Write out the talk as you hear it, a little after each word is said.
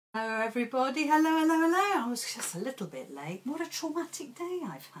Hello everybody, hello. I was just a little bit late. What a traumatic day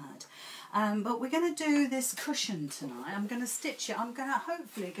I've had. But we're going to do this cushion tonight. I'm going to stitch it.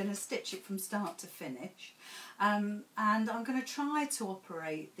 Hopefully going to stitch it from start to finish. And I'm going to try to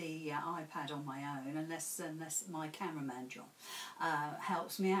operate the iPad on my own unless my cameraman John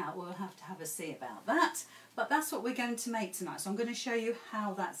helps me out. We'll have to have a see about that. But that's what we're going to make tonight. So I'm going to show you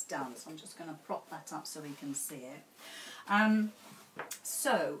how that's done. So I'm just going to prop that up so we can see it.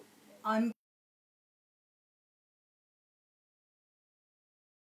 So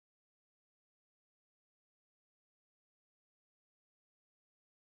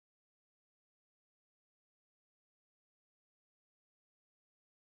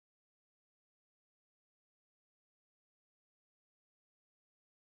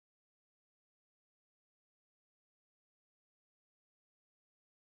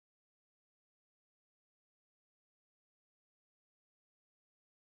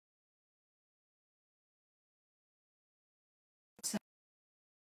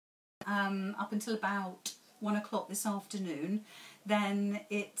I'm up until about 1 o'clock this afternoon, then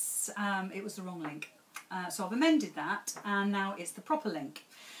it was the wrong link. So I've amended that and now it's the proper link.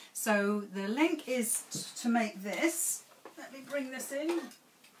 So the link is to make this. Let me bring this in.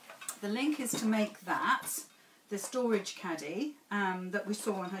 The link is to make that, the storage caddy that we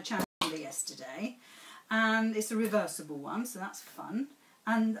saw on her channel yesterday. And it's a reversible one, so that's fun.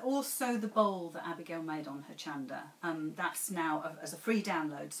 And also the bowl that Abigail made on her chanda. That's now as a free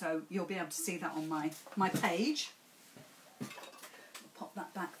download, so you'll be able to see that on my page. Pop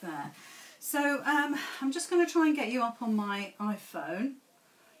that back there. So I'm just going to try and get you up on my iPhone,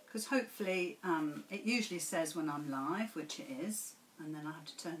 because hopefully it usually says when I'm live, which it is, and then I have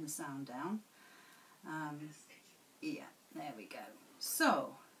to turn the sound down. Yeah, there we go.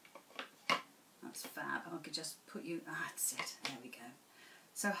 So that's fab. I could just put you. That's it. There we go.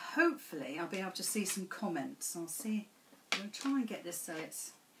 So hopefully I'll be able to see some comments. I'll see. We'll try and get this so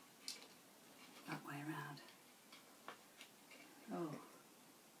it's that way around. Oh,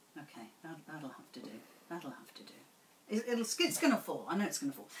 okay. That'll have to do. That'll have to do. It's going to fall. I know it's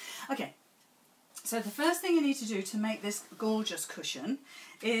going to fall. Okay. So the first thing you need to do to make this gorgeous cushion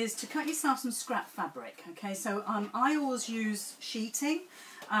is to cut yourself some scrap fabric. Okay, so I always use sheeting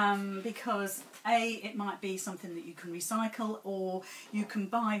because it might be something that you can recycle, or you can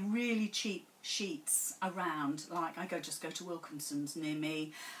buy really cheap sheets around. Like just go to Wilkinson's near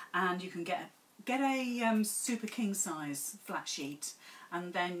me, and you can get a super king size flat sheet,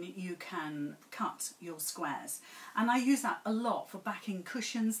 and then you can cut your squares. And I use that a lot for backing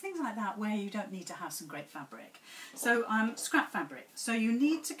cushions, things like that, where you don't need to have some great fabric. So scrap fabric. So you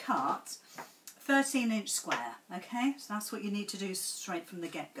need to cut 13-inch square, okay? So that's what you need to do straight from the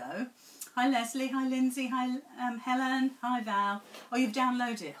get-go. Hi Leslie, hi Lindsay, hi Helen, hi Val. Oh, you've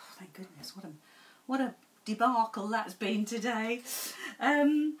downloaded it. Oh, thank goodness, what a debacle that's been today.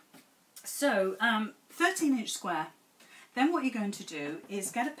 So 13-inch square. Then what you're going to do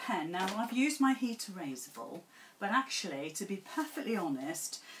is get a pen. Now I've used my heat erasable, but actually, to be perfectly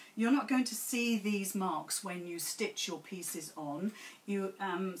honest, you're not going to see these marks when you stitch your pieces on.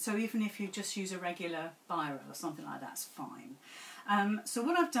 So even if you just use a regular biro or something like that's fine. So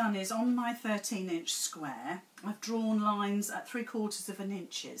what I've done is on my 13-inch square, I've drawn lines at 3/4 of an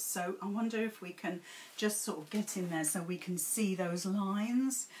inch. So I wonder if we can just sort of get in there so we can see those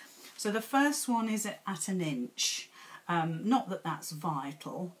lines. So the first one is at an inch. Not that that's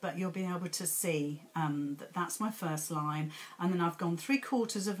vital, but you'll be able to see that that's my first line, and then I've gone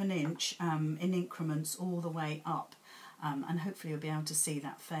 3/4 of an inch in increments all the way up, and hopefully you'll be able to see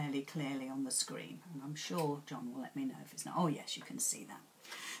that fairly clearly on the screen, and I'm sure John will let me know if it's not. Oh yes, you can see that.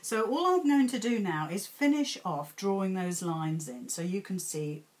 So all I'm going to do now is finish off drawing those lines in, so you can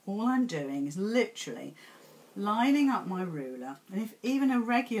see all I'm doing is literally lining up my ruler, and if even a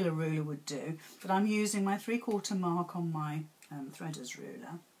regular ruler would do, but I'm using my 3/4 mark on my threader's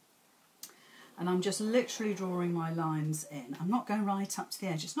ruler, and I'm just literally drawing my lines in. I'm not going right up to the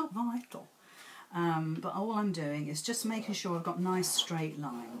edge, it's not vital, but all I'm doing is just making sure I've got nice straight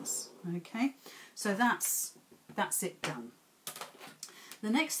lines. Okay, so that's it done. The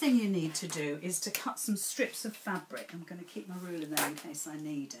next thing you need to do is to cut some strips of fabric. I'm going to keep my ruler there in case I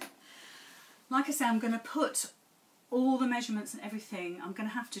need it. Like I say, I'm going to put all the measurements and everything. I'm going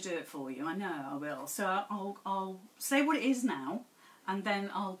to have to do it for you. I know I will. So I'll say what it is now, and then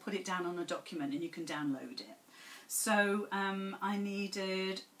I'll put it down on a document and you can download it. So I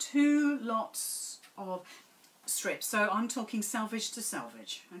needed 2 lots of strips. So I'm talking selvage to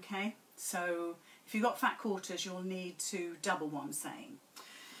selvage, okay? So if you've got fat quarters, you'll need to double what I'm saying.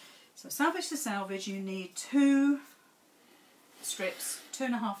 So selvage to selvage, you need 2 strips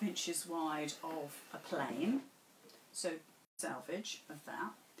 2.5 inches wide of a plain, so selvage of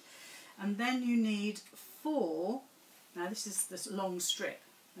that, and then you need 4. Now this is this long strip,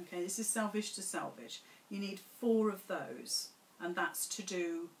 okay, this is selvage to selvage. You need 4 of those, and that's to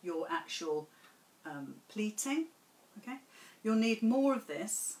do your actual pleating, okay. You'll need more of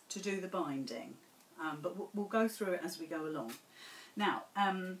this to do the binding, but we'll go through it as we go along. Now,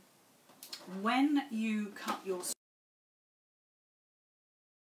 when you cut your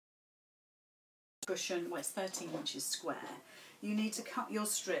cushion, well, it's 13 inches square, you need to cut your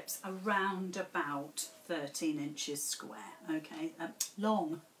strips around about 13 inches square, okay,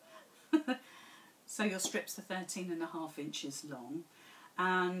 long. So your strips are 13.5 inches long,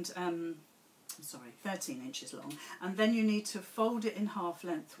 and 13 inches long, and then you need to fold it in half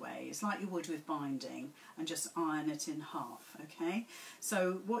lengthways like you would with binding and just iron it in half, okay.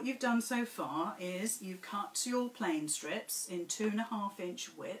 So what you've done so far is you've cut your plain strips in 2.5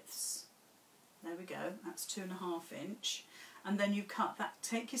 inch widths. There we go, that's 2.5 inch, and then you cut that.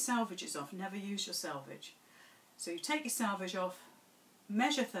 Take your selvages off, never use your selvage. So you take your selvage off,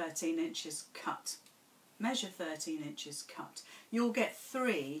 measure 13 inches, cut, measure 13 inches, cut. You'll get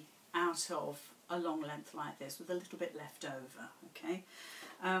 3 out of a long length like this with a little bit left over, okay,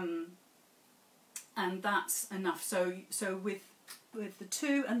 and that's enough. So with the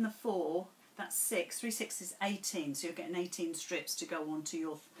 2 and the 4, that's 6. 3 6 is 18, so you're getting 18 strips to go onto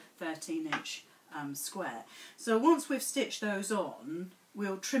your 13 inch square. So once we've stitched those on,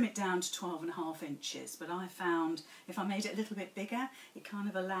 we'll trim it down to 12.5 inches, but I found if I made it a little bit bigger, it kind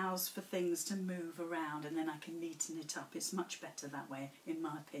of allows for things to move around, and then I can neaten it up. It's much better that way, in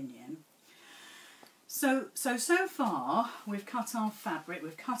my opinion. So far we've cut our fabric,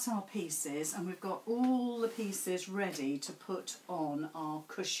 we've cut our pieces, and we've got all the pieces ready to put on our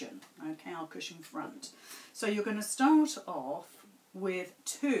cushion, okay, our cushion front. So you're going to start off with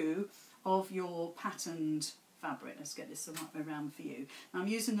 2 of your patterned fabric. Let's get this the right way around for you. Now I'm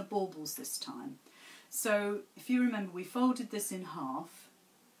using the baubles this time. So if you remember, we folded this in half,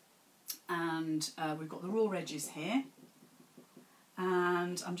 and we've got the raw edges here,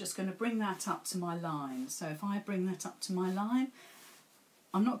 and I'm just going to bring that up to my line. So if I bring that up to my line,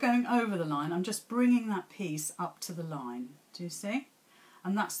 I'm not going over the line, I'm just bringing that piece up to the line. Do you see?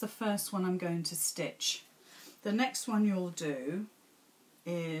 And that's the first one I'm going to stitch. The next one you'll do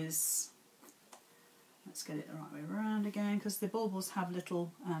is, let's get it the right way around again, because the baubles have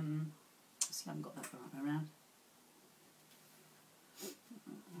little, still haven't got that the right way around.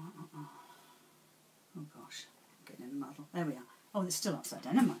 Oh gosh, I'm getting in the muddle. There we are. Oh, it's still upside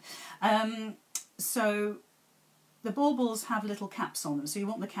down, never mind. So the baubles have little caps on them, so you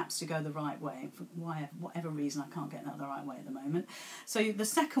want the caps to go the right way. For whatever reason, I can't get that the right way at the moment. So the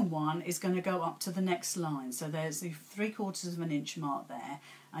second one is going to go up to the next line. So there's the 3/4 of an inch mark there,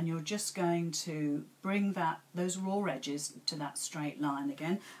 and you're just going to bring those raw edges to that straight line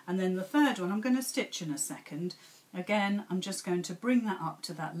again. And then the third one I'm going to stitch in a second. Again, I'm just going to bring that up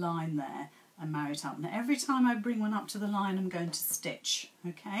to that line there and marry it up. Now every time I bring one up to the line, I'm going to stitch,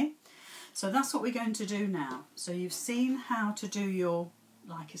 okay? So that's what we're going to do now. So you've seen how to do your,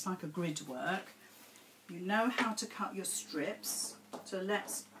 it's like a grid work. You know how to cut your strips. So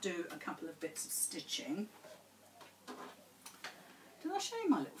let's do a couple of bits of stitching. Did I show you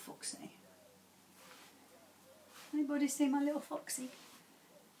my little foxy? Anybody see my little foxy?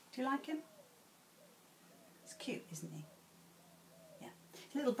 Do you like him? He's cute, isn't he? Yeah.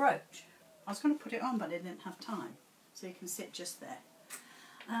 Little brooch. I was going to put it on, but I didn't have time. So you can sit just there.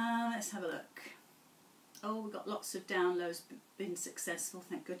 Let's have a look. Oh, we've got lots of downloads, been successful,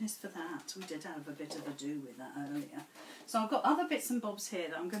 thank goodness for that. We did have a bit of a do with that earlier. So I've got other bits and bobs here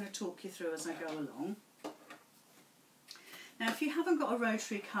that I'm going to talk you through as I go along. Now if you haven't got a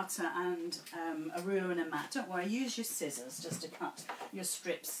rotary cutter and a ruler and a mat, don't worry, use your scissors just to cut your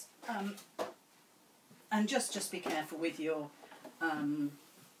strips. And just be careful with your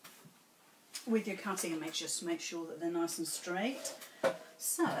cutting, and just make sure that they're nice and straight.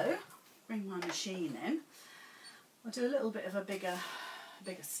 So, bring my machine in. I'll do a little bit of a bigger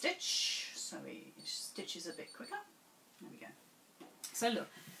stitch, so it stitches a bit quicker. There we go. So look,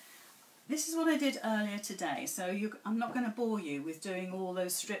 this is what I did earlier today. So I'm not going to bore you with doing all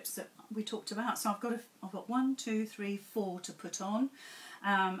those strips that we talked about. So I've got 1, 2, 3, 4 to put on.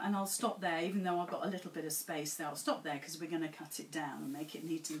 And I'll stop there, even though I've got a little bit of space there. I'll stop there because we're going to cut it down and make it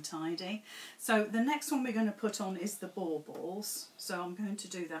neat and tidy. So the next one we're going to put on is the baubles. So I'm going to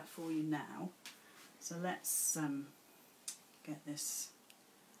do that for you now. So let's get this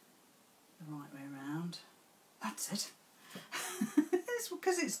the right way around. That's it. It's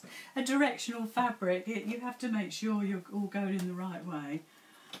because it's a directional fabric. You have to make sure you're all going in the right way.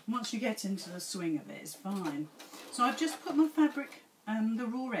 Once you get into the swing of it, it's fine. So I've just put my fabric, the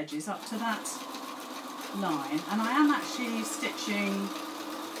raw edges up to that line, and I am actually stitching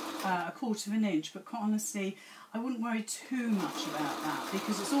a 1/4 inch, but quite honestly I wouldn't worry too much about that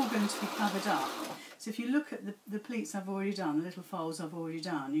because it's all going to be covered up. So if you look at the pleats I've already done, the little folds I've already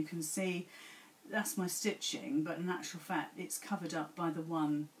done, you can see that's my stitching, but in actual fact it's covered up by the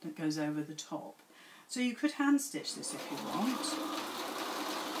one that goes over the top. So you could hand stitch this if you want.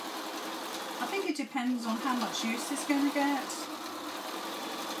 I think it depends on how much use it's going to get.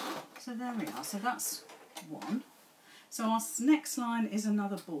 So there we are, so that's one. So our next line is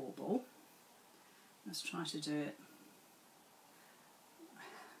another bauble. Let's try to do it.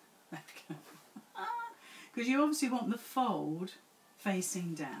 There we go. Because you obviously want the fold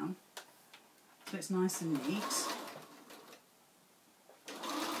facing down, so it's nice and neat.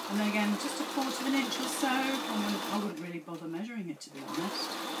 And then again, just a 1/4 inch or so. I wouldn't really bother measuring it, to be honest.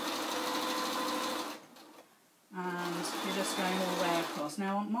 And you're just going all the way across.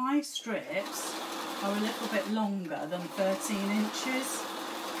 Now my strips are a little bit longer than 13 inches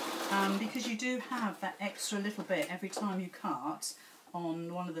because you do have that extra little bit every time you cut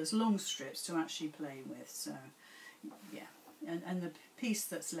on one of those long strips to actually play with. So yeah, and the piece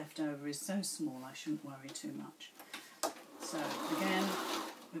that's left over is so small I shouldn't worry too much. So again,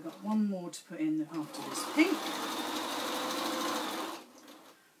 we've got one more to put in after this pink.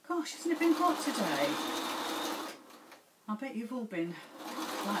 Gosh, hasn't it been hot today? I bet you've all been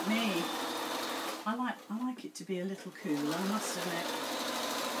like me. I like it to be a little cooler, I must admit.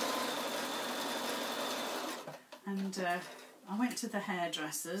 And I went to the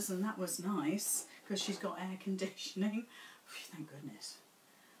hairdressers, and that was nice because she's got air conditioning. Thank goodness.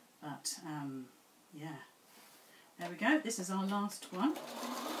 But yeah, there we go. This is our last one.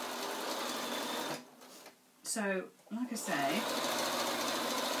 So, like I say,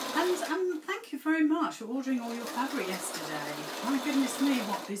 and thank you very much for ordering all your fabric yesterday. My goodness me,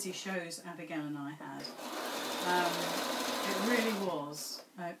 what busy shows Abigail and I had. It really was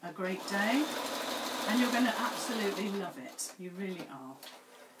a great day, and you're going to absolutely love it. You really are.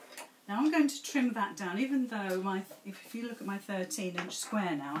 Now I'm going to trim that down, even though if you look at my 13-inch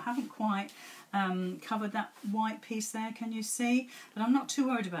square now, I haven't quite covered that white piece there, can you see? But I'm not too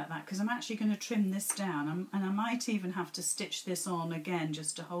worried about that because I'm actually going to trim this down, and I might even have to stitch this on again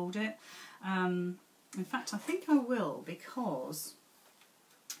just to hold it. In fact, I think I will, because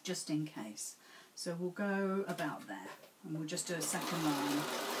just in case. So we'll go about there, and we'll just do a second line.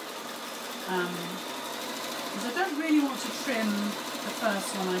 Because I don't really want to trim the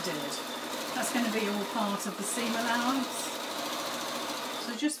first one I did. That's going to be all part of the seam allowance.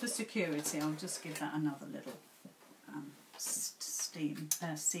 So just for security, I'll just give that another little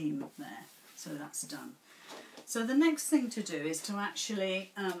seam there. So that's done. So the next thing to do is to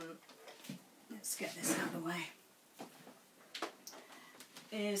actually, let's get this out of the way,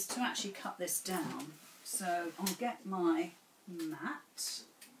 is to actually cut this down. So I'll get my mat,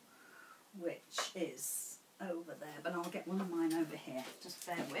 which is over there, but I'll get one of mine over here. Just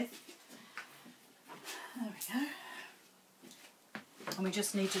bear with. There we go. And we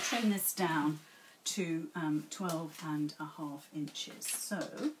just need to trim this down to 12.5 inches. So,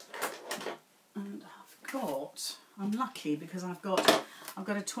 and I'm lucky because I've got a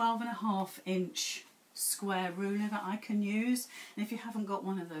 12.5 inch square ruler that I can use. And if you haven't got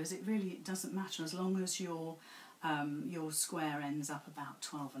one of those, it really doesn't matter as long as your square ends up about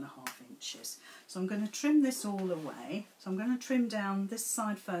 12.5 inches. So I'm going to trim this all away. So I'm going to trim down this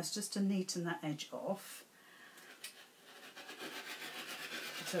side first just to neaten that edge off.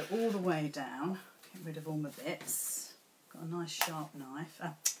 So all the way down, get rid of all my bits. Got a nice sharp knife,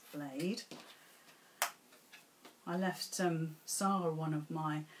 blade. I left Sarah one of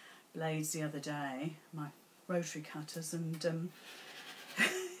my blades the other day, my rotary cutters, and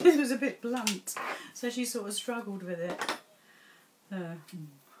it was a bit blunt, so she sort of struggled with it.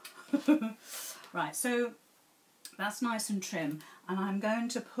 Right, so that's nice and trim, and I'm going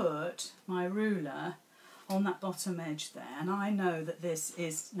to put my ruler on that bottom edge there, and I know that this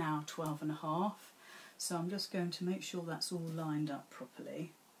is now 12.5, so I'm just going to make sure that's all lined up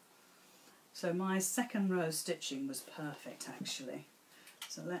properly. So my second row stitching was perfect actually,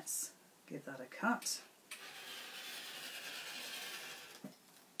 so let's give that a cut.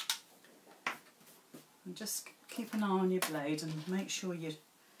 And just keep an eye on your blade and make sure you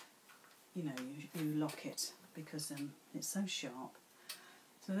lock it, because it's so sharp.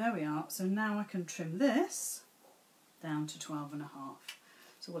 So there we are. So now I can trim this down to 12.5.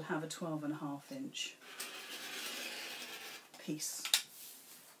 So we'll have a 12.5 inch piece.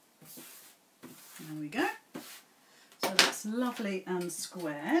 There we go. So that's lovely and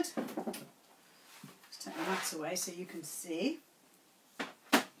squared. Just take that away so you can see.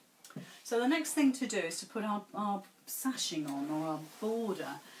 So the next thing to do is to put our sashing on, or our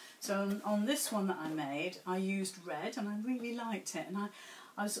border. So on this one that I made, I used red and I really liked it, and I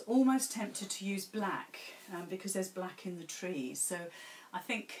was almost tempted to use black because there's black in the trees. So I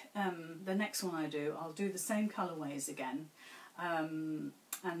think the next one I do, I'll do the same colourways again, and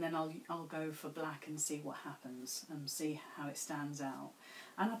then I'll go for black and see what happens and see how it stands out.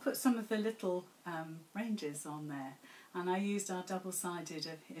 And I put some of the little ranges on there, and I used our double-sided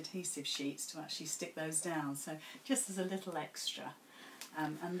adhesive sheets to actually stick those down, so just as a little extra.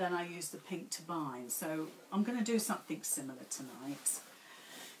 And then I used the pink to bind. So I'm going to do something similar tonight.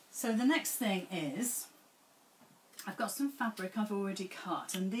 So the next thing is, I've got some fabric I've already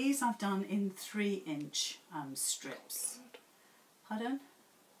cut, and these I've done in 3-inch strips. Pardon?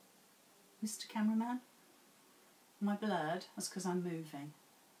 Mr. Cameraman? Am I blurred? That's because I'm moving.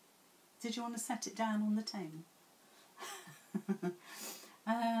 Did you want to set it down on the table?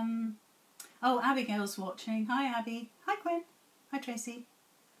 Oh, Abigail's watching. Hi, Abby. Hi, Gwen. Hi, Tracy.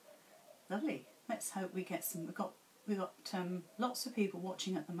 Lovely. Let's hope we get some. We've got lots of people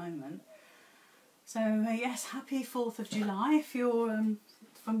watching at the moment. So yes, happy 4th of July if you're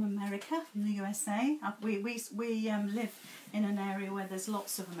from America, from the USA. We live in an area where there's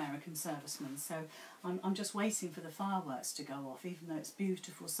lots of American servicemen, so I'm just waiting for the fireworks to go off, even though it's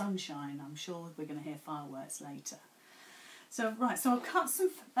beautiful sunshine. I'm sure we're going to hear fireworks later. So right, so I've cut some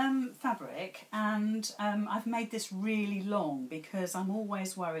fabric, and I've made this really long because I'm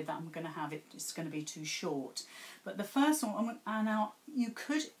always worried that I'm going to have it's going to be too short. But the first one, and now you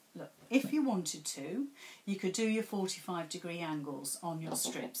could, look, if you wanted to, you could do your 45-degree angles on your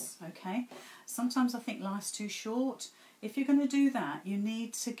strips, okay? Sometimes I think life's too short. If you're going to do that, you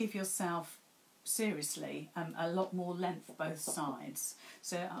need to give yourself, seriously, a lot more length both sides.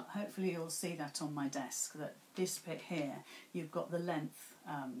 So hopefully you'll see that on my desk, that this bit here, you've got the length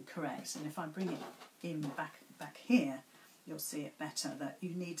correct. And if I bring it in back here, you'll see it better, that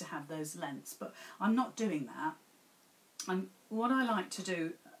you need to have those lengths. But I'm not doing that. What I like to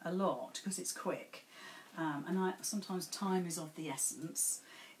do a lot, because it's quick, and sometimes time is of the essence,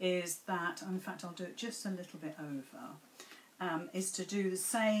 is that, and in fact I'll do it just a little bit over, is to do the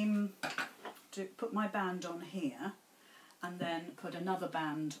same, to put my band on here, and then put another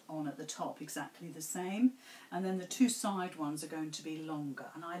band on at the top, exactly the same, and then the two side ones are going to be longer,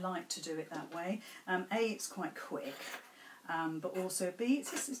 and I like to do it that way. A, it's quite quick, but also B,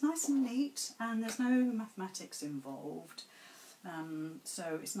 it's nice and neat, and there's no mathematics involved,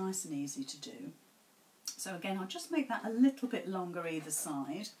 so it's nice and easy to do. So again, I'll just make that a little bit longer either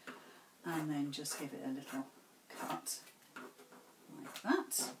side, and then just give it a little cut like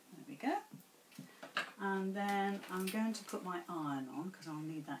that. There we go. And then I'm going to put my iron on, because I'll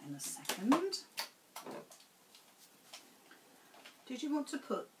need that in a second. Did you want to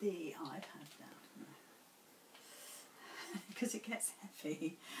put the iPad down? Because it gets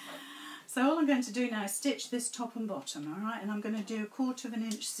heavy. So all I'm going to do now is stitch this top and bottom, alright? And I'm going to do 1/4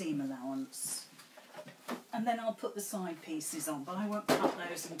 inch seam allowance. And then I'll put the side pieces on, but I won't cut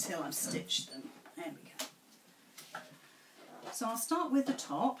those until I've stitched them. There we go. So I'll start with the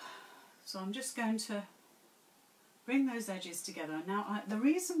top. So I'm just going to bring those edges together. Now, the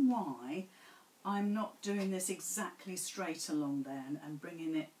reason why I'm not doing this exactly straight along there and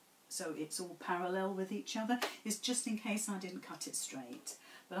bringing it so it's all parallel with each other is just in case I didn't cut it straight.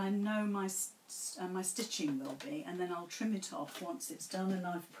 But I know my stitching will be, and then I'll trim it off once it's done and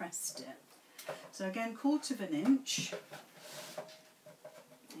I've pressed it. So again, 1/4 inch.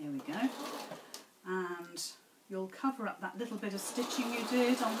 Here we go. And you'll cover up that little bit of stitching you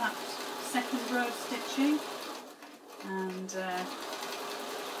did on that second row of stitching, and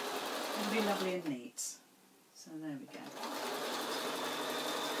it'll be lovely and neat. So there we go.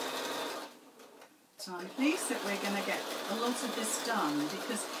 So I'm pleased that we're going to get a lot of this done,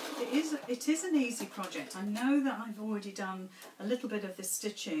 because it is an easy project. I know that I've already done a little bit of this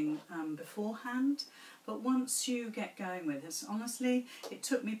stitching beforehand, but once you get going with this, honestly, it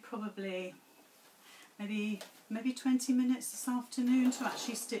took me probably maybe 20 minutes this afternoon to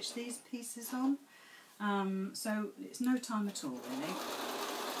actually stitch these pieces on. So it's no time at all, really.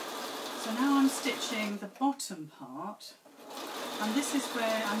 So now I'm stitching the bottom part, and this is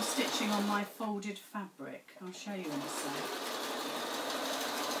where I'm stitching on my folded fabric. I'll show you in a sec.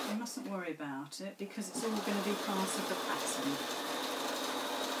 You mustn't worry about it, because it's all going to be part of the pattern.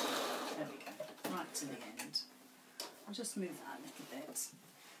 There we go, right to the end. I'll just move that a little bit.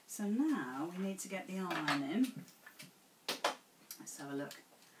 So now we need to get the iron in. Let's have a look.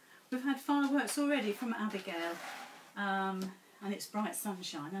 We've had fireworks already from Abigail, and it's bright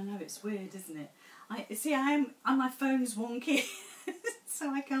sunshine. I know it's weird, isn't it? My phone's wonky,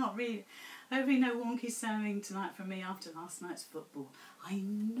 so I can't read. Hopefully no wonky sewing tonight from me after last night's football. I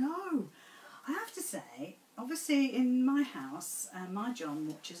know. I have to say, obviously in my house, my John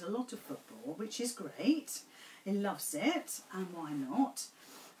watches a lot of football, which is great. He loves it, and why not?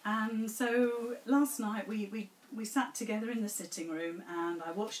 And so last night we sat together in the sitting room and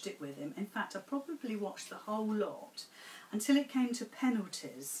I watched it with him. In fact, I probably watched the whole lot until it came to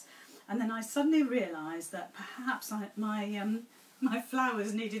penalties. And then I suddenly realised that perhaps my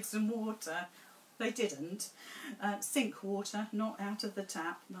flowers needed some water. They didn't. Sink water, not out of the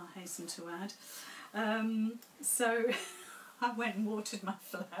tap, I hasten to add. So I went and watered my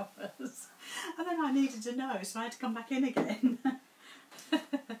flowers. And then I needed to know, so I had to come back in again.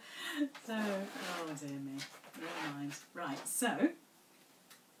 So, oh dear me, never mind. Right, so, let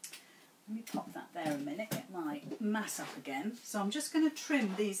me pop that there a minute, get my mat up again. So I'm just going to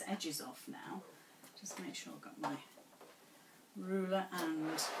trim these edges off now. Just make sure I've got my ruler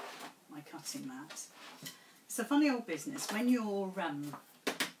and my cutting mat. It's a funny old business when you're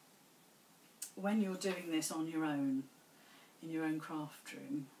doing this on your own, in your own craft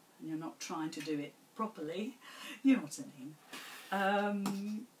room, and you're not trying to do it properly, you know what I mean.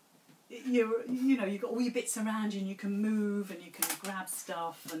 You've got all your bits around you and you can move and you can grab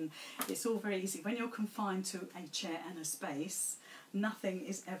stuff and it's all very easy. When you're confined to a chair and a space, nothing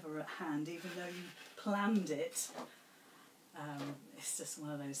is ever at hand, even though you planned it. It's just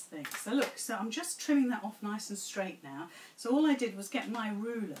one of those things. So look, so I'm just trimming that off nice and straight now. So all I did was get my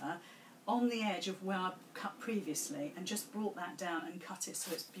ruler on the edge of where I cut previously and just brought that down and cut it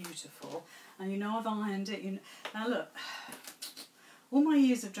so it's beautiful. And you know I've ironed it. Now look, all my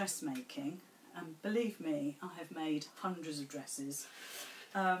years of dressmaking, and believe me, I have made hundreds of dresses.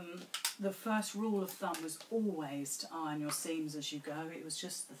 The first rule of thumb was always to iron your seams as you go. It was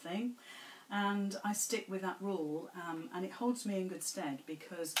just the thing. And I stick with that rule, and it holds me in good stead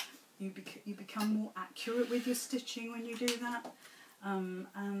because you become more accurate with your stitching when you do that.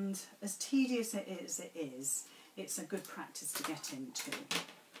 And as tedious it is, it's a good practice to get into.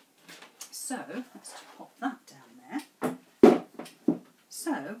 So, let's pop that down there.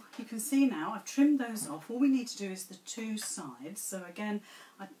 So, you can see now I've trimmed those off. All we need to do is the two sides. So again,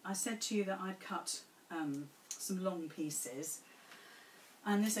 I said to you that I'd cut some long pieces.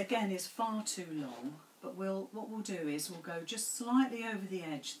 And this again is far too long, but what we'll do is we'll go just slightly over the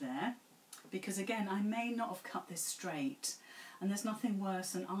edge there, because again I may not have cut this straight, and there's nothing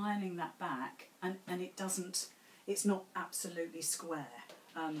worse than ironing that back and it's not absolutely square.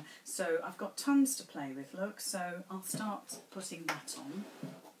 So I've got tons to play with, look, so I'll start putting that on.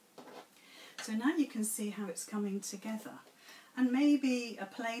 So now you can see how it's coming together. And maybe a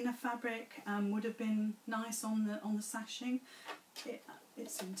plainer fabric would have been nice on the sashing.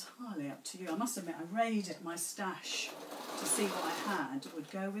 It's entirely up to you. I must admit, I raided my stash to see what I had that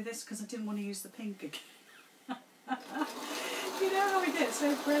would go with this because I didn't want to use the pink again. You know how we get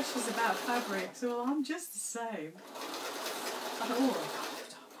so precious about fabrics? Well, I'm just the same. I thought, oh,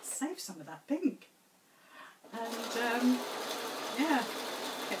 I'll save some of that pink. And yeah,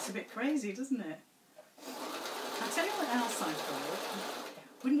 it gets a bit crazy, doesn't it? I'll tell you what else I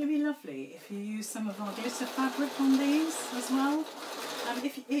thought. Wouldn't it be lovely if you used some of our glitter fabric on these as well?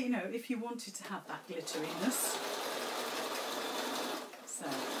 If you wanted to have that glitteriness. So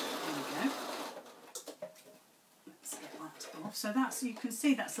there we go. Let's get that off. So that's, you can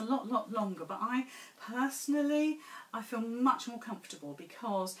see that's a lot longer, but I feel much more comfortable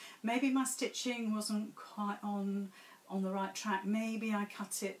because maybe my stitching wasn't quite on the right track. Maybe I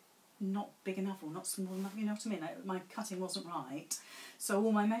cut it not big enough or not small enough, you know what I mean? My cutting wasn't right, so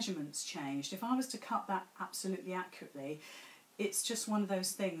all my measurements changed. If I was to cut that absolutely accurately, it's just one of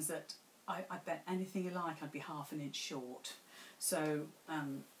those things that I bet anything you like I'd be half an inch short. So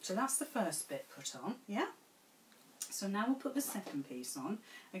so that's the first bit put on, yeah? So now we'll put the second piece on.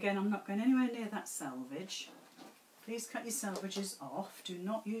 Again, I'm not going anywhere near that selvage. Please cut your selvages off. Do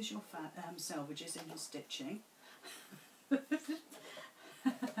not use your selvages in your stitching.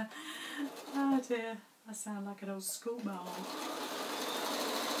 Oh dear, I sound like an old schoolmarm.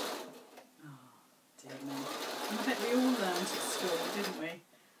 Oh dear me. And I bet we all learned at school, didn't we?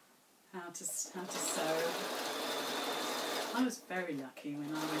 How to sew. I was very lucky when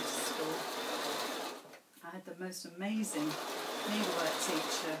I went to school. I had the most amazing needlework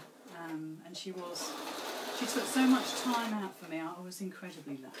teacher, and she took so much time out for me. I was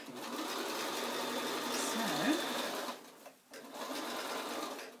incredibly lucky. So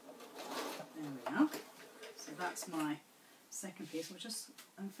there we are. So that's my second piece. We'll just,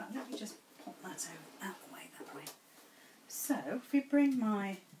 in fact, let me just pop that out the way that way. So if we bring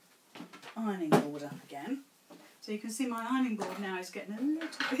my ironing board up again, so you can see my ironing board now is getting a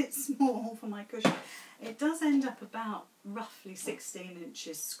little bit small for my cushion. It does end up about roughly 16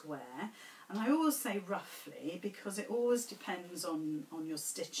 inches square, and I always say roughly because it always depends on your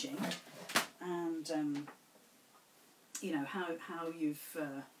stitching and you know how you've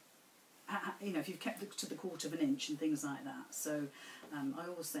you know, if you've kept it to the quarter of an inch and things like that. So I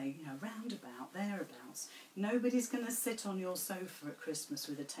always say, you know, roundabout, thereabouts. Nobody's going to sit on your sofa at Christmas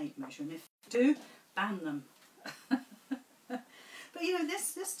with a tape measure, and if they do, ban them. But you know,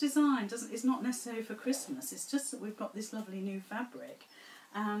 this design is not necessarily for Christmas. It's just that we've got this lovely new fabric,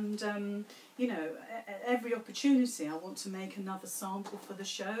 and you know, at every opportunity I want to make another sample for the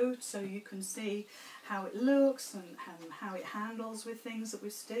show, so you can see how it looks and how it handles with things that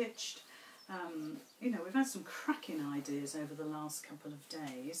we've stitched. You know, we've had some cracking ideas over the last couple of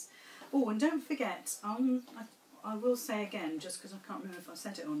days. Oh, and don't forget, I will say again, just because I can't remember if I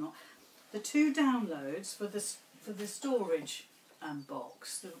said it or not, the 2 downloads for the storage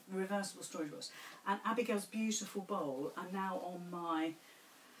box, the reversible storage box, and Abigail's beautiful bowl are now on my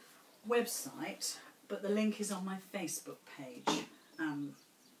website, but the link is on my Facebook page.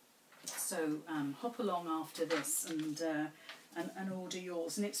 So hop along after this and order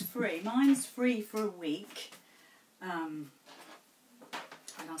yours, and it's free. Mine's free for a week, and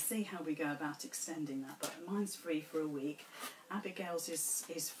I'll see how we go about extending that, but mine's free for a week. Abigail's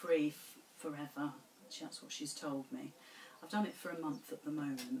is free forever. That's what she's told me. I've done it for a month at the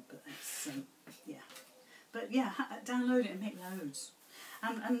moment, but it's yeah. But yeah, download it and make loads.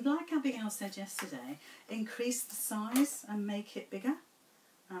 And like Abigail said yesterday, increase the size and make it bigger,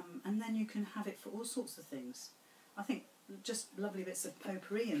 and then you can have it for all sorts of things. I think just lovely bits of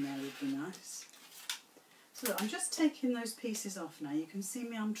potpourri in there would be nice. So look, I'm just taking those pieces off now. You can see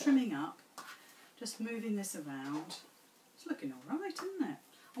me, I'm trimming up, just moving this around. It's looking all right, isn't it?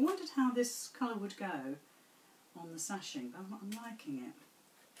 I wondered how this colour would go on the sashing, but I'm liking it.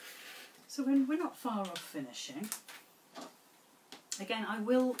 So we're not far off finishing. Again, I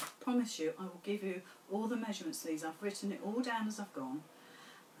will promise you, I will give you all the measurements of these. I've written it all down as I've gone,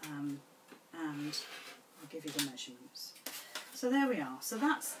 and I'll give you the measurements. So there we are. So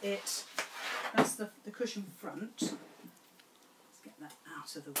that's it. That's the cushion front. Let's get that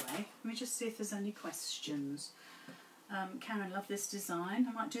out of the way. Let me just see if there's any questions. Karen, love this design.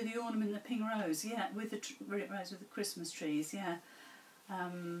 I might do the ornament, the pink rose, yeah, with the rose with the Christmas trees, yeah.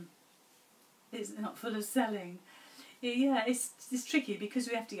 It's not full of selling. Yeah, it's tricky because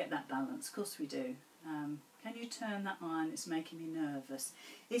we have to get that balance. Of course we do. Can you turn that iron? It's making me nervous.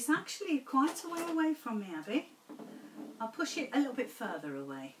 It's actually quite a way away from me, Abby. I'll push it a little bit further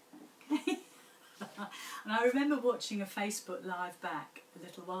away. Okay. And I remember watching a Facebook Live back a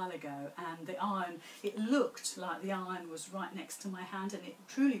little while ago, and the iron, it looked like the iron was right next to my hand, and it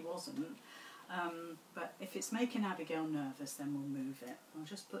truly wasn't. But if it's making Abigail nervous, then we'll move it. I'll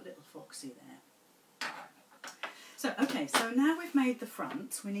just put little Foxy there. So, okay, so now we've made the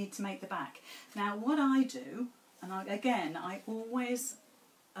front, we need to make the back. Now what I do, and I always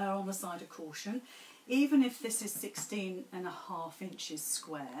err on the side of caution. Even if this is 16.5 inches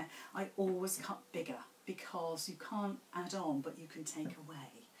square, I always cut bigger because you can't add on, but you can take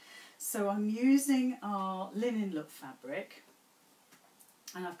away. So I'm using our linen look fabric,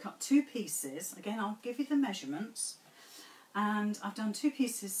 and I've cut 2 pieces. Again, I'll give you the measurements, and I've done 2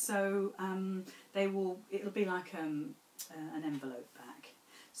 pieces, so it'll be like an envelope back.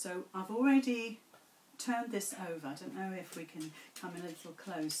 So I've already turned this over. I don't know if we can come in a little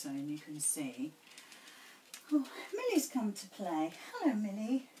closer and you can see. Oh, Millie's come to play. Hello,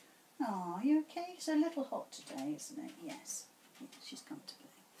 Millie. Oh, are you okay? It's a little hot today, isn't it? Yes. Yes, she's come to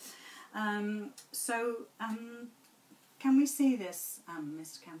play. Can we see this,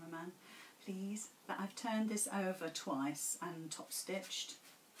 Mr. Cameraman, please? That I've turned this over twice and top stitched.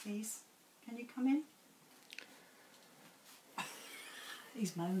 Please, can you come in?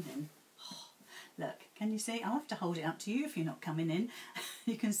 He's moaning. Look, can you see? I'll have to hold it up to you if you're not coming in.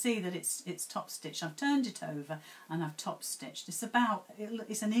 You can see that it's top stitched. I've turned it over and I've top stitched. It's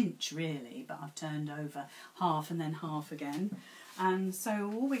an inch really, but I've turned over half and then half again. And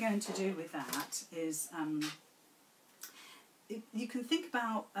so all we're going to do with that is, you can think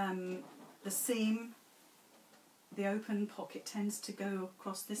about the seam, the open pocket tends to go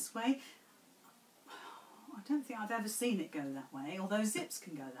across this way. I don't think I've ever seen it go that way, although zips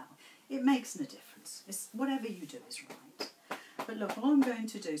can go that way. It makes no difference. Whatever you do is right. But look, all I'm going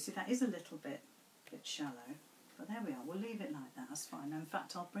to do, see that is a little bit shallow, but there we are, we'll leave it like that, that's fine. In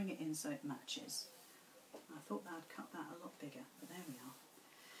fact, I'll bring it in so it matches. I thought that I'd cut that a lot bigger, but there we are.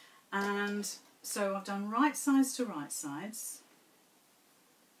 And so I've done right sides to right sides.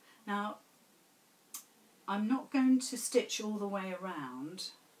 Now, I'm not going to stitch all the way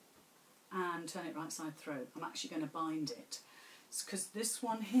around and turn it right side through. I'm actually going to bind it. Because this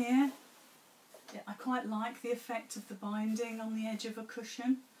one here, I quite like the effect of the binding on the edge of a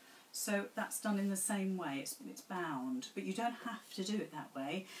cushion. So that's done in the same way, it's bound. But you don't have to do it that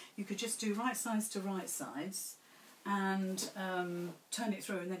way. You could just do right sides to right sides and turn it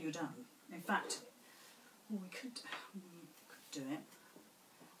through and then you're done. In fact, we could do it.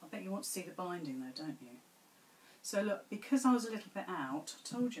 I bet you want to see the binding though, don't you? So look, because I was a little bit out, I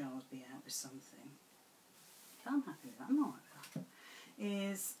told you I would be out with something. I'm happy with that, I'm alright with that.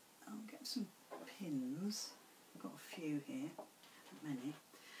 Is, I'll get some pins. I've got a few here, not many.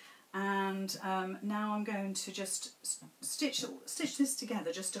 And now I'm going to just stitch this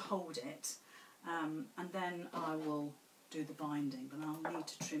together just to hold it. And then I will do the binding, but I'll need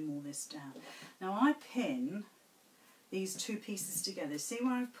to trim all this down. Now I pin these two pieces together. See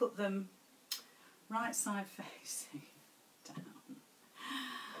where I've put them right side facing down.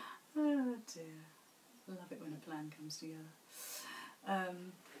 Oh dear. I love it when a plan comes together. There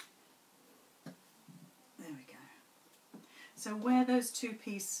we go. So where those two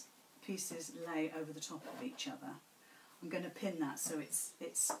pieces lay over the top of each other, I'm going to pin that so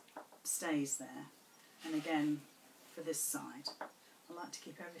it stays there. And again, for this side, I like to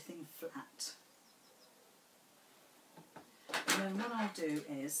keep everything flat. And then what I'll do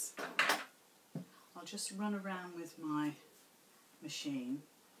is, I'll just run around with my machine.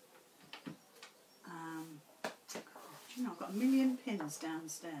 You know, I've got a million pins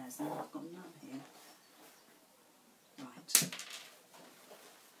downstairs and I've got none here. Right.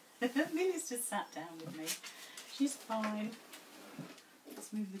 Millie's just sat down with me. She's fine.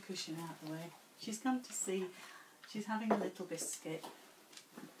 Let's move the cushion out of the way. She's come to see. She's having a little biscuit.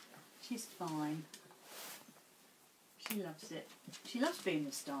 She's fine. She loves it. She loves being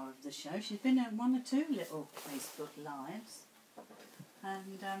the star of the show. She's been on 1 or 2 little Facebook lives.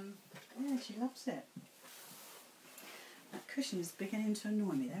 And yeah, she loves it. That cushion is beginning to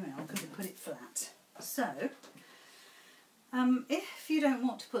annoy me. There we are, I'm going to put it flat. So, if you don't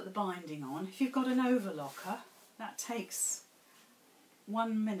want to put the binding on, if you've got an overlocker, that takes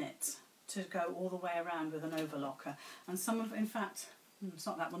 1 minute to go all the way around with an overlocker. And some of, in fact, it's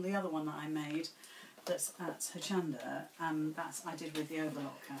not that one, the other one that I made that's at Hochanda, that's I did with the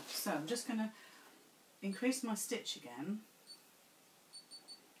overlocker. So I'm just going to increase my stitch again,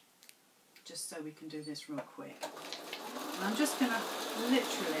 just so we can do this real quick. And I'm just going to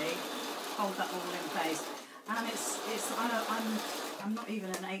literally hold that all in place. And I'm not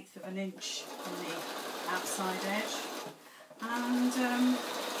even 1/8 of an inch from the outside edge. And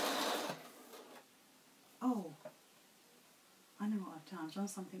oh, I know what I've done. I've done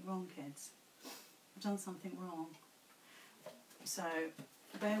something wrong, kids. I've done something wrong. So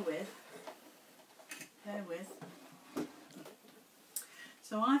bear with. Bear with.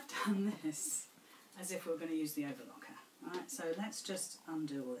 So I've done this as if we were going to use the overlocker. Right, so let's just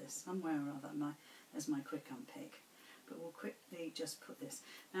undo all this. Somewhere or other, there's my quick unpick. But we'll quickly just put this.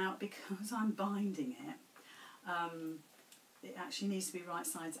 Now, because I'm binding it, it actually needs to be right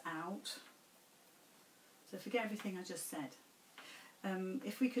sides out. So forget everything I just said.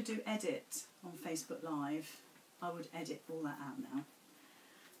 If we could do edit on Facebook Live, I would edit all that out now.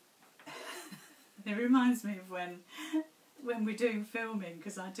 It reminds me of when we're doing filming,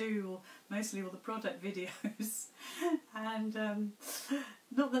 because I do mostly all the product videos, and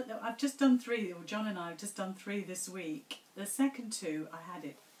not that I've just done 3, or John and I have just done 3 this week. The second 2 I had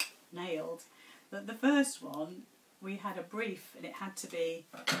it nailed, but the first one we had a brief and it had to be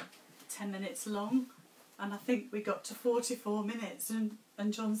 10 minutes long, and I think we got to 44 minutes and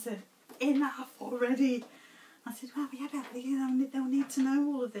John said, enough already. I said, well, yeah, but they'll need to know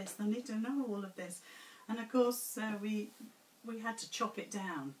all of this, they'll need to know all of this. And of course we had to chop it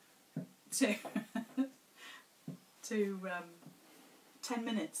down to 10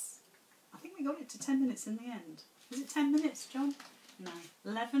 minutes. I think we got it to 10 minutes in the end. Was it 10 minutes, John? No,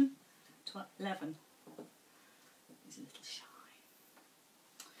 11? 11. He's a little shy.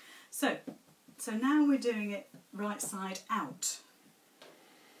 So now we're doing it right side out.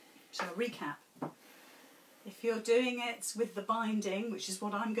 So recap. If you're doing it with the binding, which is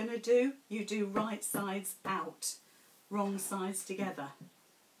what I'm going to do, you do right sides out, wrong sides together.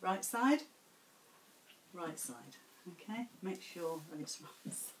 Right side, right side. Okay, make sure that it's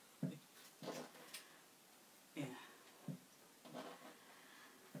right side. Yeah.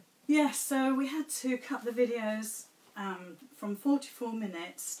 Yeah, so we had to cut the videos from 44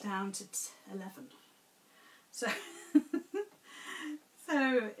 minutes down to 11. So,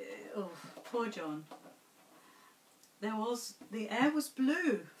 oh, poor John. The air was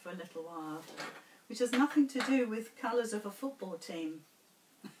blue for a little while, which has nothing to do with colours of a football team.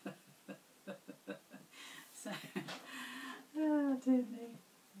 So, oh dear me.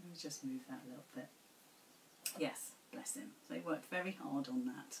 Let me just move that a little bit. Yes, bless him. So he worked very hard on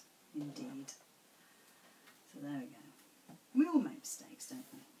that, indeed. So there we go. We all make mistakes, don't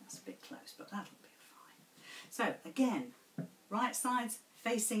we? That's a bit close, but that'll be fine. So again, right side's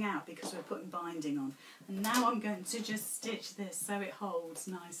facing out because we're putting binding on. And now I'm going to just stitch this so it holds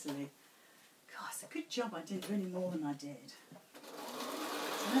nicely. God, it's a good job I didn't do any more than I did.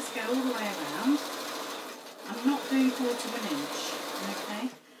 So let's go all the way around. I'm not doing 1/4 of an inch, okay?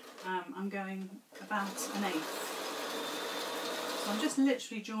 I'm going about 1/8. So I'm just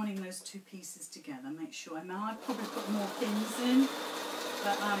literally joining those two pieces together. Make sure. I mean, I've probably put more pins in,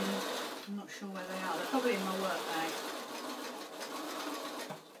 but I'm not sure where they are. They're probably in my work bag.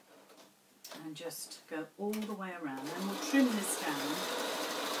 And just go all the way around. And we'll trim this down.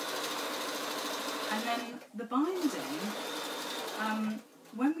 And then the binding,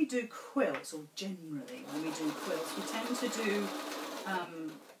 when we do quilts, or generally when we do quilts, we tend to do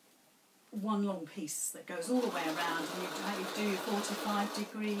one long piece that goes all the way around, and you do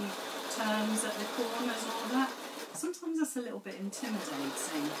 45-degree turns at the corners and all that. Sometimes that's a little bit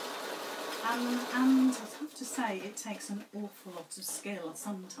intimidating. And I have to say, it takes an awful lot of skill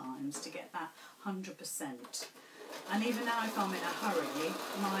sometimes to get that 100%. And even now, if I'm in a hurry,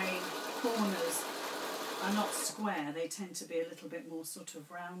 my corners are not square. They tend to be a little bit more sort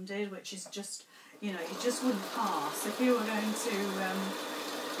of rounded, which is just, you know, you just wouldn't pass. If you were going to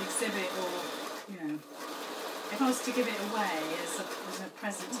exhibit, or, you know, if I was to give it away as a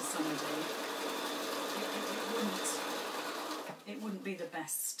present to somebody, it wouldn't be the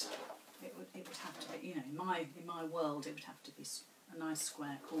best. It would have to be, you know, in my world, it would have to be a nice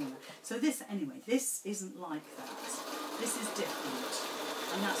square corner. So this, anyway, this isn't like that. This is different,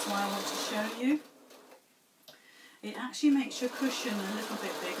 and that's why I want to show you. It actually makes your cushion a little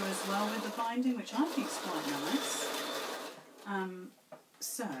bit bigger as well with the binding, which I think is quite nice.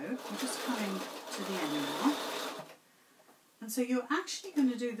 So we're just coming to the end now. And so you're actually going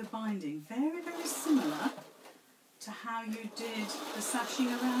to do the binding very, very similar to how you did the sashing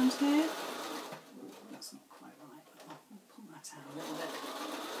around here. Ooh, that's not quite right. I'll pull that out a little bit.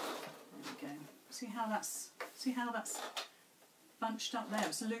 There we go. See how that's bunched up there?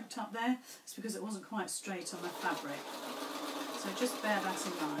 It's looped up there. It's because it wasn't quite straight on the fabric. So just bear that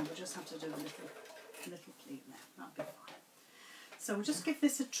in mind. We'll just have to do a little pleat there. That'll be fine. So we'll just give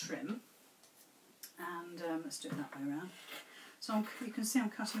this a trim, and let's do it that way around. So you can see I'm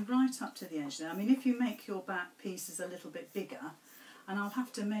cutting right up to the edge there. I mean, if you make your back pieces a little bit bigger, and I'll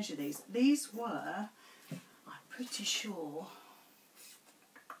have to measure these. These were, I'm pretty sure,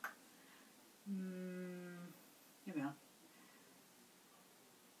 here we are.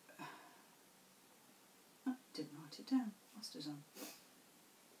 Oh, didn't write it down, must have done.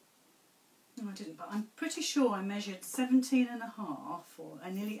 No, I didn't, but I'm pretty sure I measured 17.5 or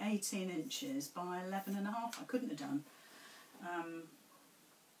nearly 18 inches by 11.5. I couldn't have done.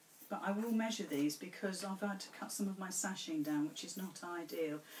 But I will measure these because I've had to cut some of my sashing down, which is not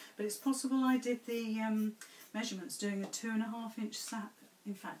ideal. But it's possible I did the measurements doing a 2.5 inch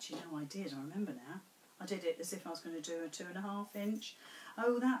In fact, you know I did, I remember now. I did it as if I was going to do a 2.5 inch.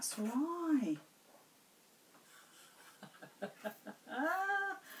 Oh, that's why.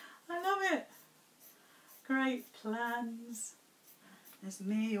 I love it. Great plans. There's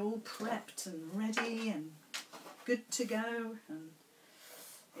me all prepped and ready and good to go, and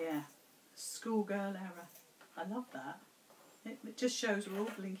yeah, schoolgirl error. I love that. It just shows we're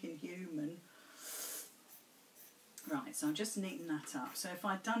all blinking human. Right, so I'm just neatening that up. So if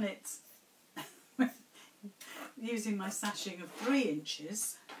I'd done it using my sashing of 3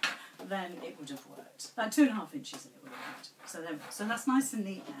 inches, then it would have worked. 2.5 inches and it would have worked. So there we go. So that's nice and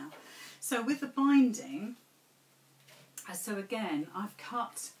neat now. So with the binding, so again, I've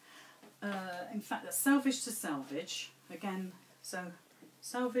cut, in fact, that's selvage to selvage. Again, so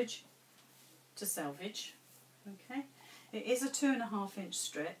selvage to selvage, okay? It is a 2.5 inch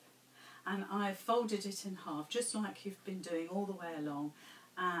strip, and I've folded it in half, just like you've been doing all the way along,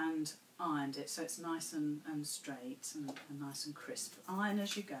 and ironed it so it's nice and straight and nice and crisp. Iron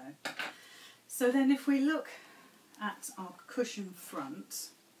as you go. So then if we look at our cushion front,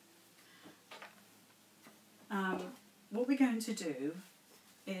 what we're going to do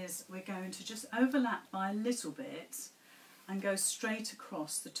is we're going to just overlap by a little bit and go straight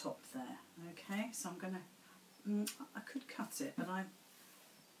across the top there. Okay, so I'm going to, I could cut it, but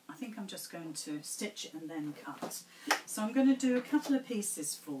I think I'm just going to stitch it and then cut. So I'm going to do a couple of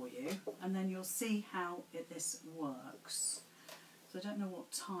pieces for you, and then you'll see how this works. So I don't know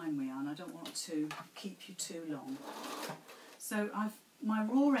what time we are, and I don't want to keep you too long. So my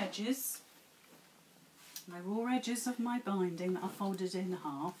raw edges of my binding that I folded in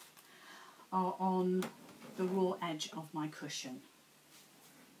half are on the raw edge of my cushion.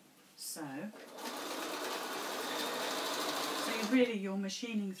 So you're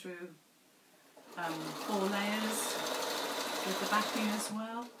machining through 4 layers with the backing as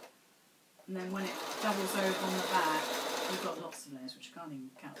well, and then when it doubles over on the back, you've got lots of layers, which I can't even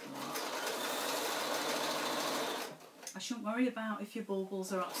calculate. I shouldn't worry about if your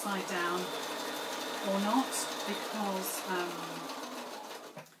baubles are upside down or not, because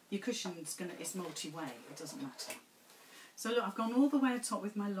your cushion is multi-way, it doesn't matter. So look, I've gone all the way atop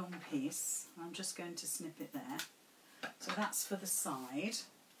with my long piece. I'm just going to snip it there. So that's for the side.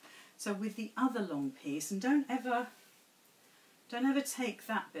 So with the other long piece, and don't ever take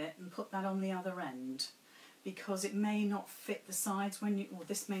that bit and put that on the other end, because it may not fit the sides or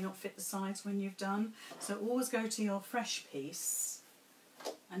this may not fit the sides when you've done. So always go to your fresh piece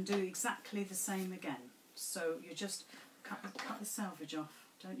and do exactly the same again. So you just cut the selvage off.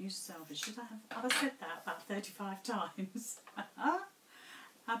 Don't use selvage. Have I said that about 35 times?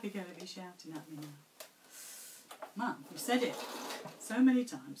 Abby going to be shouting at me now. Mum, you said it so many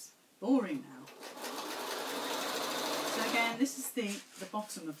times. Boring now. So again, this is the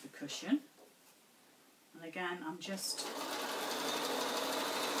bottom of the cushion. And again, I'm just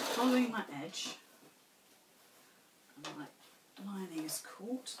following my edge. And my lining is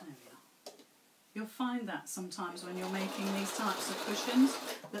caught. There we are. You'll find that sometimes when you're making these types of cushions,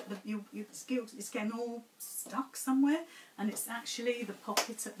 that it's getting all stuck somewhere, and it's actually the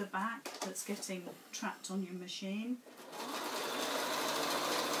pocket at the back that's getting trapped on your machine.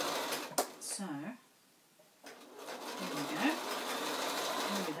 So, here we go.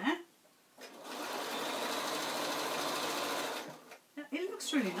 Over there. It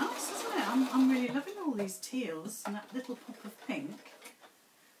looks really nice, doesn't it? I'm really loving all these teals and that little pop of pink.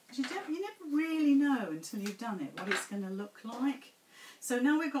 You never really know until you've done it what it's going to look like. So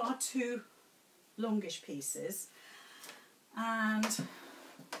now we've got our 2 longish pieces, and if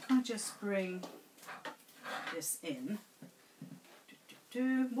I just bring this in,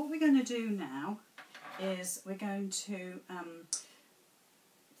 what we're going to do now is we're going to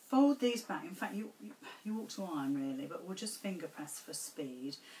fold these back. In fact, you ought to iron really, but we'll just finger press for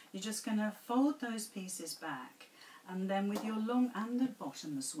speed. You're just going to fold those pieces back, and then with your long and the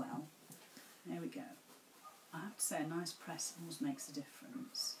bottom as well. There we go. I have to say, a nice press always makes a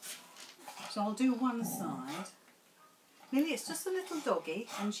difference. So I'll do one side. Millie, it's just a little doggy,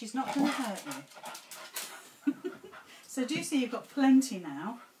 and she's not going to hurt you. So do you see you've got plenty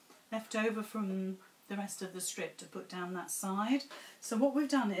now left over from the rest of the strip to put down that side? So what we've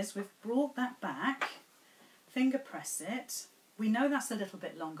done is we've brought that back, finger press it. We know that's a little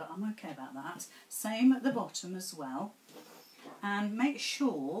bit longer, I'm okay about that. Same at the bottom as well. And make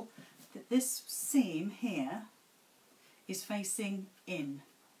sure that this seam here is facing in,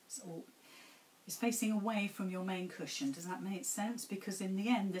 or is facing away from your main cushion. Does that make sense? Because in the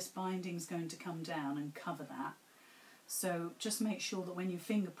end this binding is going to come down and cover that. So just make sure that when you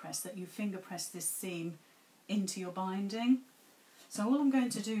finger press this seam into your binding. So all I'm going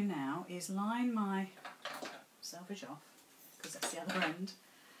to do now is line my selvage off, because that's the other end.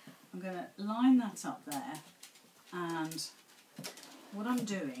 I'm going to line that up there, and what I'm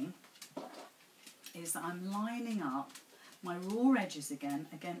doing is that I'm lining up my raw edges again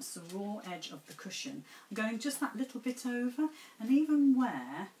against the raw edge of the cushion. I'm going just that little bit over, and even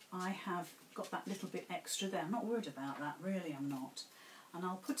where I have got that little bit extra there, I'm not worried about that, really I'm not. And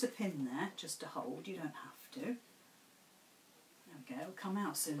I'll put a pin there just to hold, you don't have to. There we go, it'll come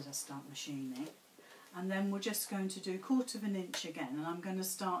out as soon as I start machining. And then we're just going to do 1/4 inch again, and I'm going to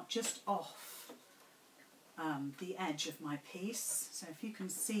start just off the edge of my piece. So if you can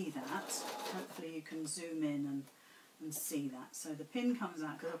see that, hopefully you can zoom in and see that. So the pin comes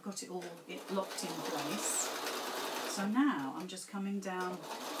out because I've got it locked in place. So now I'm just coming down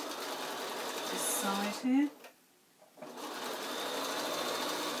this side here,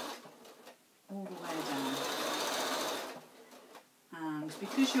 all the way down. And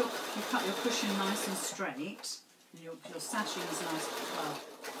because you cut your cushion nice and straight, and your sashing is nice, well,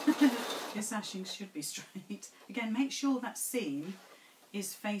 your sashing should be straight. Again, make sure that seam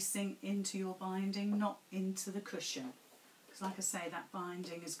is facing into your binding, not into the cushion. Because like I say, that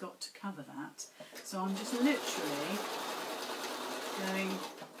binding has got to cover that. So I'm just literally going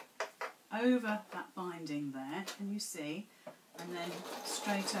over that binding there, can you see? and then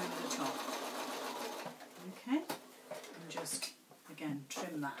straight over the top. Okay, and just again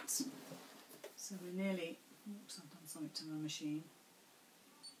trim that. So we're nearly, oops, I've done something to my machine.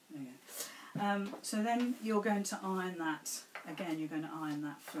 There you go. So then you're going to iron that, again you're going to iron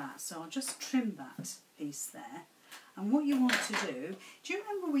that flat. So I'll just trim that piece there. And what you want to do you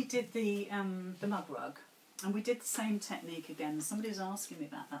remember we did the mug rug? And we did the same technique again. Somebody was asking me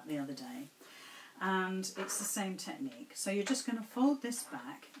about that the other day. And it's the same technique. So you're just going to fold this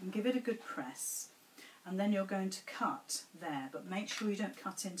back and give it a good press. And then you're going to cut there. But make sure you don't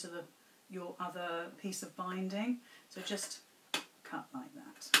cut into your other piece of binding. So just cut like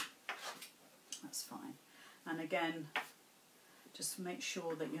that. That's fine. And again, just make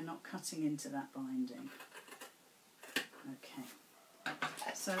sure that you're not cutting into that binding. Okay.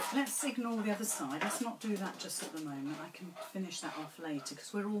 So let's ignore the other side. Let's not do that just at the moment. I can finish that off later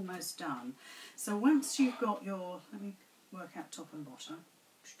because we're almost done. So once you've got your, let me work out top and bottom.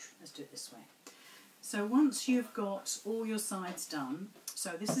 Let's do it this way. So once you've got all your sides done,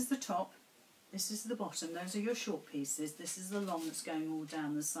 so this is the top, this is the bottom, those are your short pieces, this is the long that's going all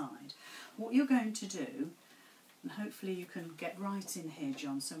down the side. What you're going to do, and hopefully you can get right in here,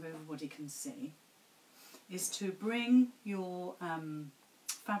 John, so everybody can see, is to bring your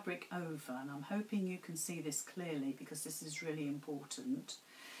fabric over, and I'm hoping you can see this clearly because this is really important,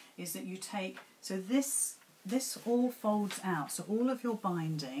 is that you take, so this all folds out, so all of your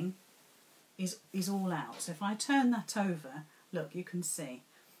binding is all out. So if I turn that over, look, you can see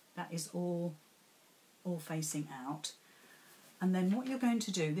that is all facing out. And then what you're going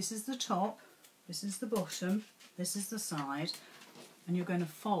to do, this is the top, this is the bottom, this is the side, and you're going to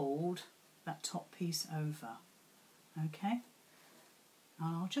fold that top piece over. Okay?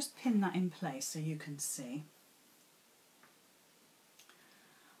 And I'll just pin that in place so you can see.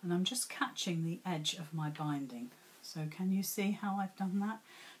 And I'm just catching the edge of my binding. So can you see how I've done that?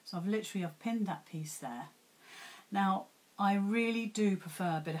 So I've pinned that piece there. Now, I really do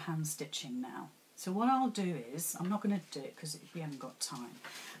prefer a bit of hand stitching now. So what I'll do is, I'm not going to do it because we haven't got time,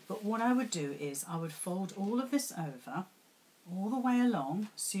 but what I would do is I would fold all of this over, all the way along,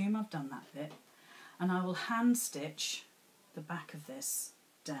 assume I've done that bit, and I will hand stitch the back of this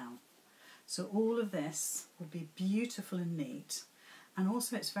down. So all of this will be beautiful and neat. And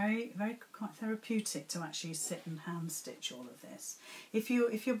also it's very quite therapeutic to actually sit and hand stitch all of this. If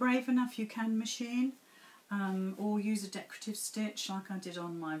you're brave enough, you can machine or use a decorative stitch like I did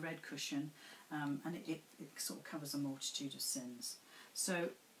on my red cushion, and it sort of covers a multitude of sins. So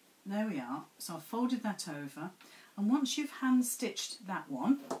there we are. So I've folded that over, and once you've hand stitched that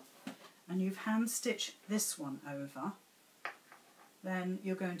one and you've hand stitched this one over, then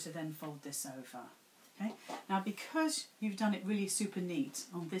you're going to then fold this over. Okay. Now because you've done it really super neat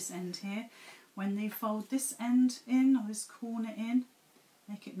on this end here, when you fold this end in, or this corner in,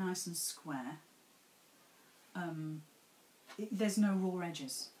 make it nice and square. There's no raw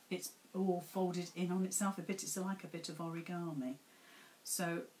edges. It's all folded in on itself a bit. It's like a bit of origami.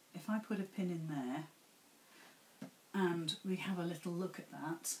 So if I put a pin in there and we have a little look at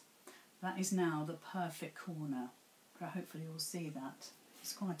that, that is now the perfect corner. Hopefully you'll see that.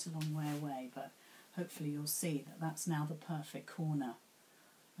 It's quite a long way away, but hopefully you'll see that that's now the perfect corner,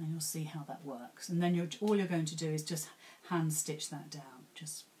 and you'll see how that works. And then all you're going to do is just hand stitch that down,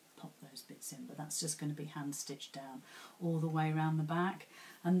 just pop those bits in, but that's just going to be hand stitched down all the way around the back,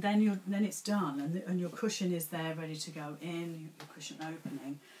 and then it's done, and your cushion is there ready to go in, your cushion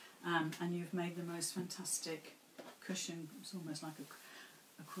opening, and you've made the most fantastic cushion. It's almost like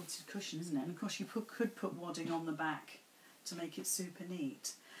a quilted cushion, isn't it? And of course you could put wadding on the back to make it super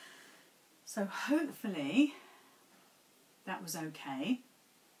neat. So hopefully that was okay.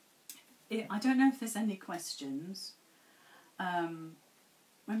 I don't know if there's any questions.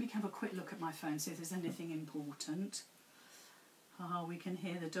 Let me have a quick look at my phone, see if there's anything important. Ah, we can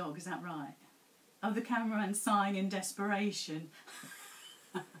hear the dog, is that right? Oh, the cameraman sighing in desperation.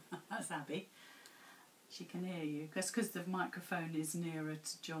 That's Abby. She can hear you. That's because the microphone is nearer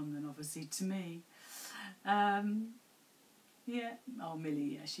to John than obviously to me. Yeah, oh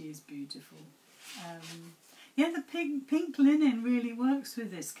Millie, yeah, she is beautiful. Yeah, the pink linen really works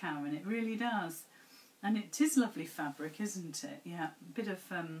with this, Karen, it really does. And it is lovely fabric, isn't it? Yeah, a bit of,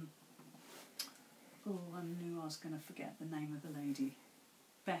 oh, I knew I was going to forget the name of the lady.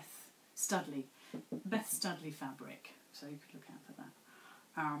 Beth Studley fabric, so you could look out for that.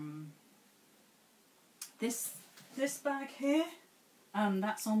 This bag here,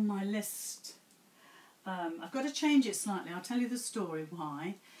 that's on my list. I've got to change it slightly. I'll tell you the story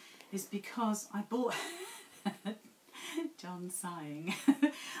why. Is because I bought John sighing.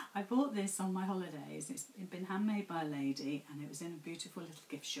 I bought this on my holidays. It's been handmade by a lady and it was in a beautiful little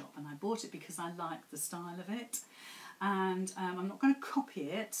gift shop, and I bought it because I like the style of it. And I'm not going to copy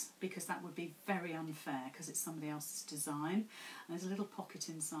it because that would be very unfair because it's somebody else's design. And there's a little pocket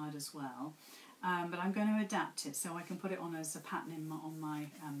inside as well. But I'm going to adapt it so I can put it on as a pattern on my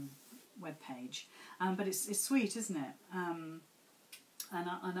web page. But it's sweet, isn't it? And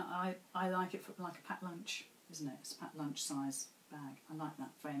I like it for like a packed lunch, isn't it? It's a packed lunch size bag. I like that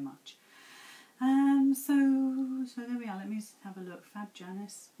very much. So there we are. Let me just have a look. Fab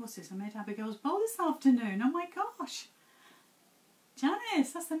Janice. What's this? I made Abigail's bowl this afternoon. Oh my gosh.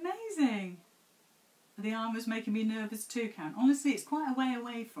 Janice, that's amazing. The arm was making me nervous too, Karen. Honestly, it's quite a way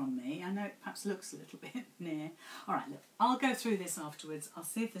away from me. I know it perhaps looks a little bit near. All right, look, I'll go through this afterwards. I'll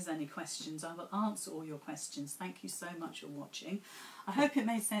see if there's any questions. I will answer all your questions. Thank you so much for watching. I hope it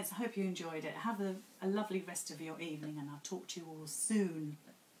made sense. I hope you enjoyed it. Have a lovely rest of your evening, and I'll talk to you all soon.